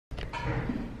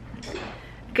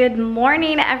Good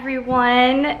morning,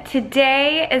 everyone.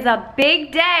 Today is a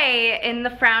big day in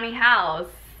the Frouny house.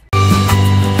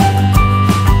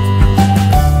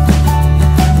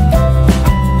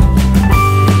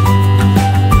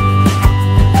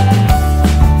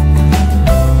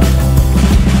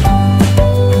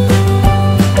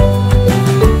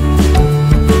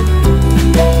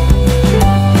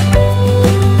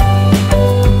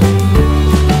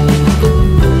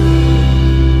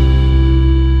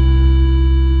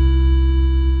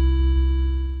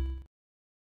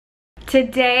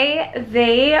 Today,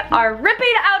 they are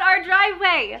ripping out our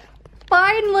driveway.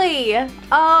 Finally.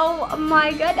 Oh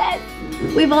my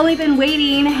goodness. We've only been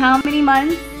waiting how many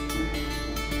months?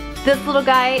 This little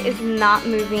guy is not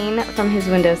moving from his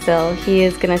windowsill. He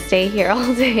is gonna stay here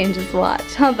all day and just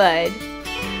watch, huh bud?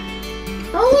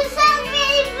 Oh, it sounds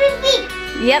really beep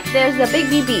beep. Yep, there's a big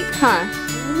beep beep, huh?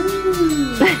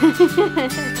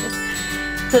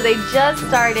 So they just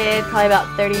started probably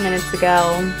about 30 minutes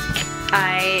ago.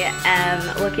 I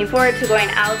am looking forward to going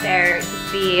out there to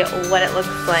see what it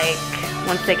looks like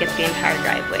once they get the entire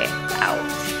driveway out.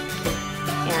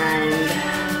 And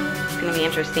it's gonna be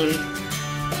interesting.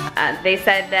 They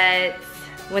said that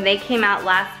when they came out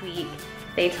last week,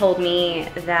 they told me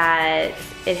that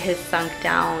it has sunk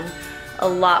down a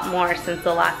lot more since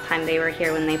the last time they were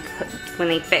here when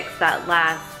they fixed that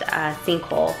last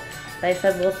sinkhole. But I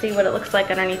said we'll see what it looks like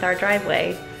underneath our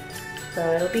driveway. So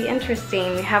it'll be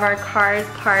interesting. We have our cars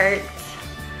parked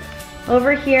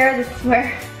over here. This is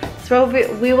where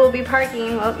we will be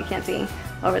parking. Well, you can't see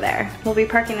over there. We'll be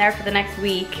parking there for the next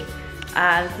week.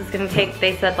 This is gonna take,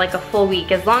 they said, like a full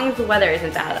week, as long as the weather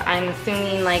isn't bad. I'm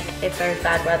assuming like if there's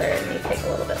bad weather, it may take a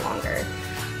little bit longer.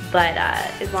 But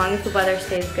as long as the weather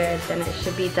stays good, then it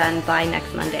should be done by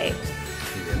next Monday.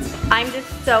 I'm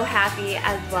just so happy,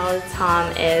 as well as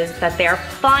Tom is, that they are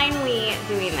finally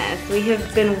doing this. We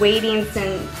have been waiting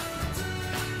since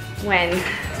when?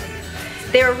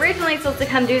 They were originally supposed to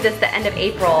come do this the end of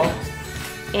April,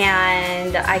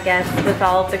 and I guess with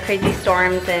all of the crazy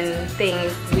storms and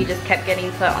things, we just kept getting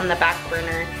put on the back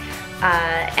burner.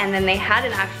 And then they had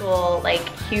an actual like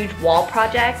huge wall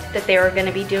project that they were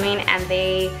gonna be doing, and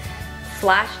they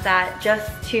slashed that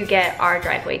just to get our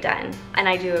driveway done. And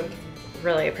I do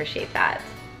really appreciate that,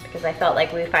 because I felt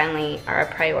like we finally are a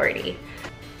priority.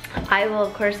 I will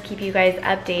of course keep you guys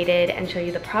updated and show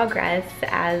you the progress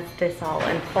as this all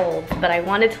unfolds, but I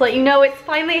wanted to let you know it's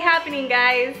finally happening,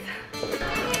 guys.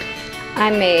 I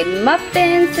made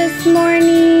muffins this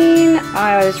morning.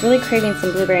 I was really craving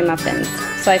some blueberry muffins,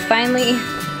 so I finally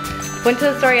went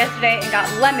to the store yesterday and got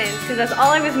lemons, because that's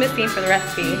all I was missing for the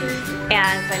recipe.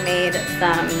 And so I made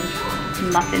some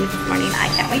muffins this morning. I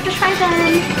can't wait to try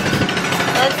them.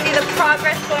 Let's see the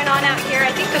progress going on out here.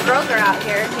 I think the girls are out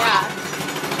here, yeah.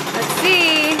 Let's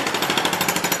see.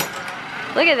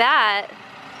 Look at that.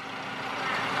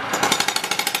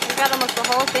 We got almost the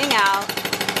whole thing out.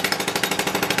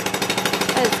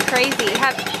 That is crazy.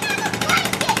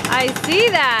 I see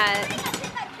that.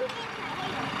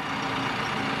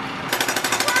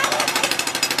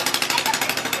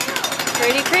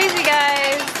 Pretty crazy,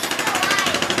 guys.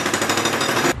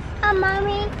 Hi,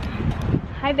 Mommy.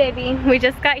 Hi, baby. We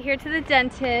just got here to the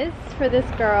dentist for this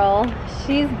girl.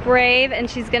 She's brave and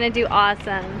she's gonna do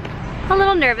awesome. A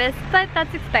little nervous, but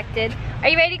that's expected. Are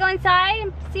you ready to go inside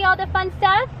and see all the fun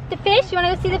stuff? The fish? You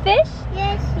wanna go see the fish?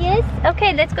 Yes. Yes?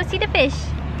 Okay, let's go see the fish.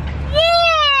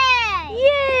 Yeah!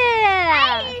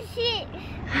 Yeah! I see.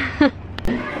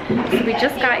 So we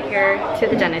just got here to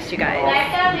the dentist, you guys,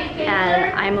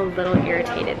 and I'm a little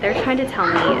irritated. They're trying to tell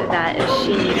me that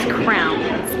she needs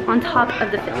crowns on top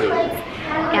of the fillings,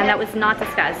 and that was not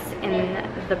discussed in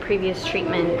the previous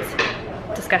treatment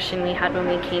discussion we had when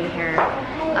we came here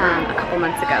a couple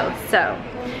months ago. So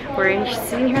we're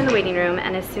sitting here in the waiting room,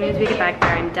 and as soon as we get back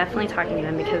there, I'm definitely talking to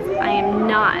them, because I am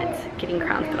not getting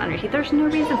crowns put on her teeth. There's no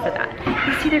reason for that.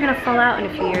 These teeth are gonna fall out in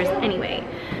a few years anyway.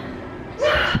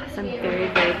 So I'm very,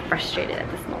 very frustrated at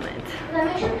this moment.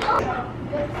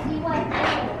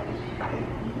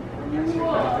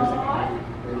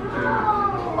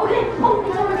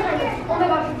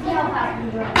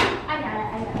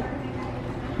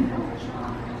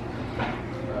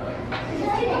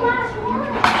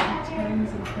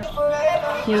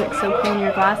 You look so cool in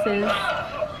your glasses.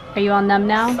 Are you all numb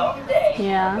now?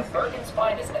 Yeah.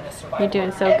 You're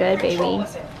doing so good, baby.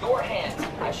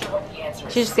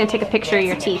 She's just gonna take a picture of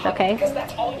your teeth, okay?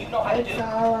 That's all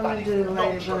I'm gonna do,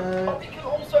 Ladybug.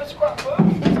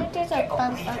 There's a bump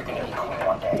on my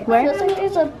cheek. Where?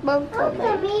 There's a bump on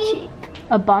my cheek.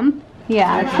 A bump?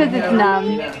 Yeah, it's because it's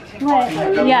numb.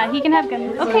 What? Yeah, he can have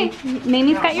gummies. Okay,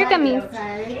 Mamie's got your gummies.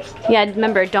 Yeah,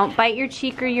 remember, don't bite your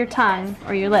cheek or your tongue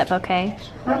or your lip, okay?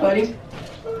 Hi, buddy.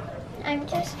 I'm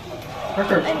just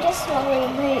Parker.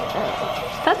 swallowing my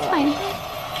That's fine.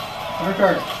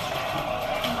 Parker.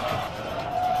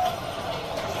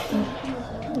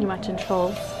 You watching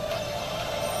Trolls?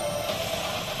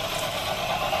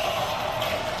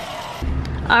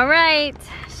 All right,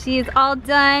 she's all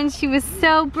done. She was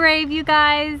so brave, you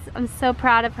guys. I'm so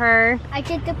proud of her. I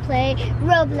get to play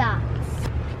Roblox.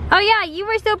 Oh yeah, you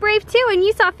were so brave too, and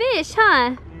you saw fish,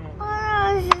 huh?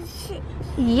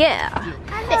 Yeah.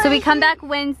 So we come back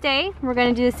Wednesday. We're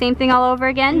gonna do the same thing all over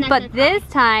again, but this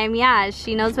time, yeah,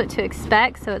 she knows what to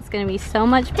expect, so it's gonna be so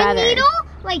much better. The needle,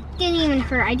 like, didn't even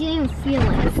hurt. I didn't even feel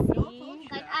it.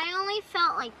 Like, I only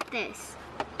felt like this.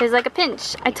 It's like a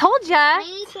pinch. I told ya.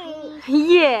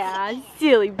 Yeah,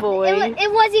 silly boy.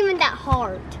 It wasn't even that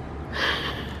hard.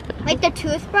 Like, the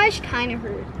toothbrush kind of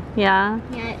hurt. Yeah.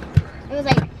 Yeah, it was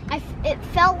like, it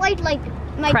felt like my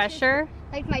pressure.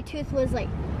 Like my tooth was like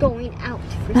going out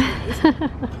for some reason.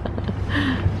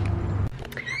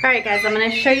 Alright guys, I'm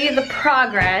gonna show you the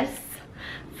progress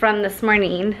from this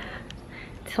morning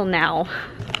till now.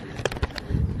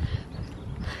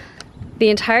 The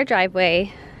entire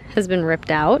driveway has been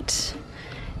ripped out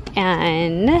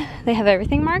and they have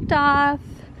everything marked off.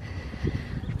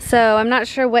 So I'm not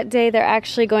sure what day they're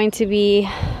actually going to be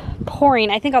pouring.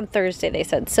 I think on Thursday they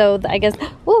said. So I guess,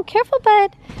 oh, careful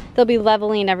bud. They'll be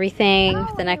leveling everything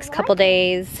for the next couple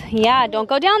days. Yeah, don't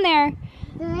go down there.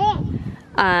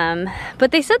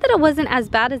 But they said that it wasn't as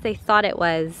bad as they thought it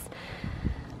was.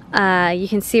 You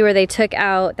can see where they took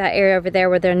out that area over there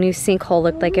where their new sinkhole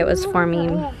looked like it was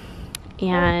forming.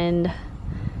 And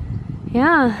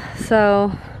yeah,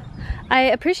 so I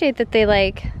appreciate that they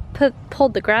like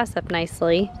pulled the grass up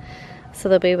nicely so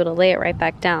they'll be able to lay it right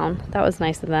back down. That was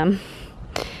nice of them.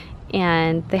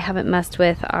 And they haven't messed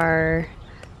with our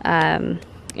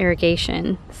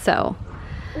irrigation, so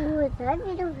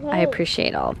I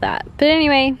appreciate all of that. But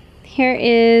anyway, here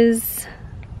is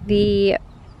the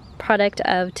product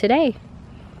of today.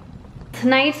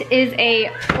 Tonight is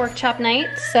a pork chop night,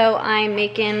 so I'm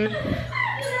making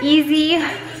easy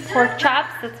pork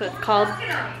chops, that's what it's called.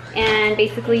 And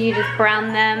basically you just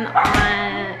brown them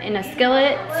in a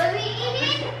skillet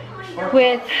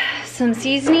with some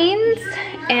seasonings,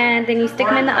 and then you stick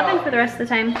them in the oven for the rest of the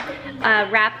time,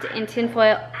 wrapped in tin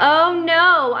foil. Oh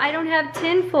no, I don't have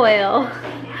tin foil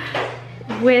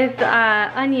with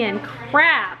onion.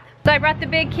 Crap. So I brought the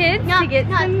big kids to get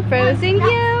some frozen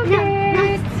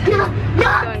yogurt. She's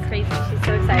going crazy, she's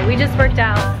so excited. We just worked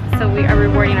out, so we are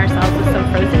rewarding ourselves with some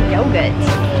frozen yogurt.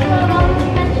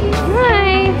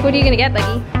 Hi, what are you gonna get,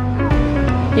 Becky?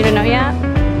 You don't know yet?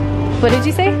 What did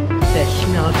you say? That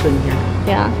smells in here.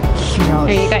 Yeah. Smells.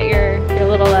 Here, you got your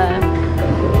little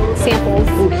samples.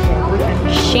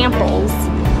 Samples.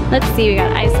 Let's see, we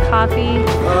got iced coffee.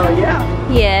 Yeah.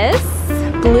 Yes.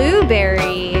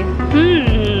 Blueberry.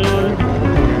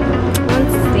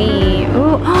 Let's see.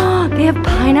 Oh, they have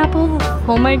pineapple.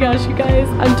 Oh my gosh, you guys.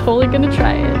 I'm totally gonna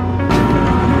try it.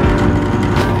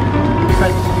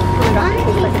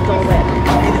 Tastes like a Dole Whip.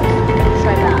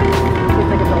 Try that. Tastes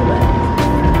like a Dole Whip.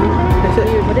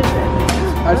 Dude, what is it?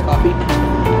 Iced coffee.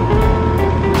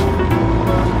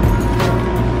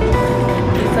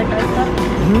 Tastes like iced coffee?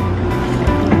 Mm-hmm.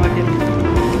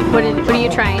 What are you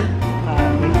trying?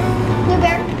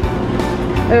 Blueberry.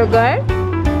 Is it good?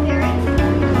 Berry.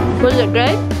 Was it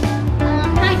good?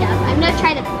 Kind of. I'm gonna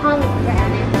try the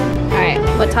pomegranate. Alright,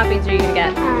 what toppings are you gonna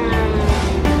get?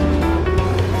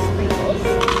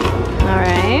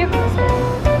 Alright.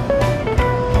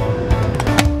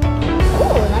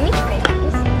 Ooh, let me try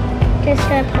these. Just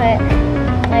gonna put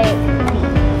like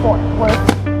four.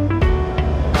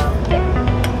 Here.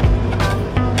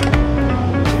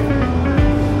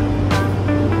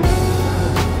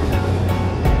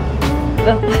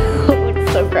 That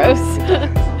looks so gross.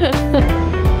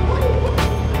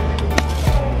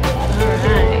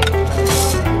 Alright.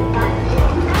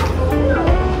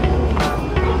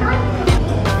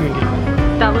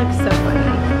 That looks so funny.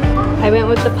 I went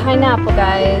with the pineapple,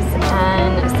 guys,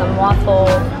 and some waffle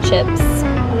chips.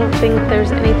 I don't think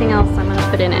there's anything else I'm gonna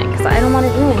put in it because I don't want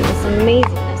to ruin this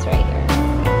amazingness right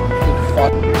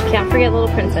here. Can't forget Little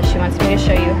Princess. She wants me to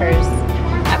show you hers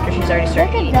after she's already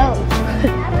started eating.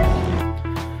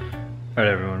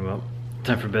 Alright everyone, well,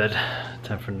 time for bed,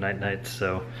 time for night,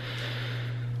 so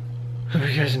hope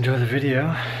you guys enjoy the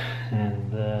video,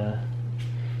 and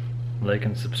like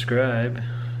and subscribe,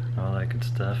 all that good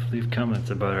stuff. Leave comments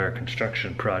about our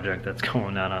construction project that's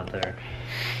going on out there.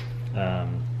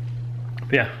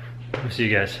 But yeah, We'll see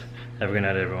you guys. Have a good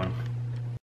night, everyone.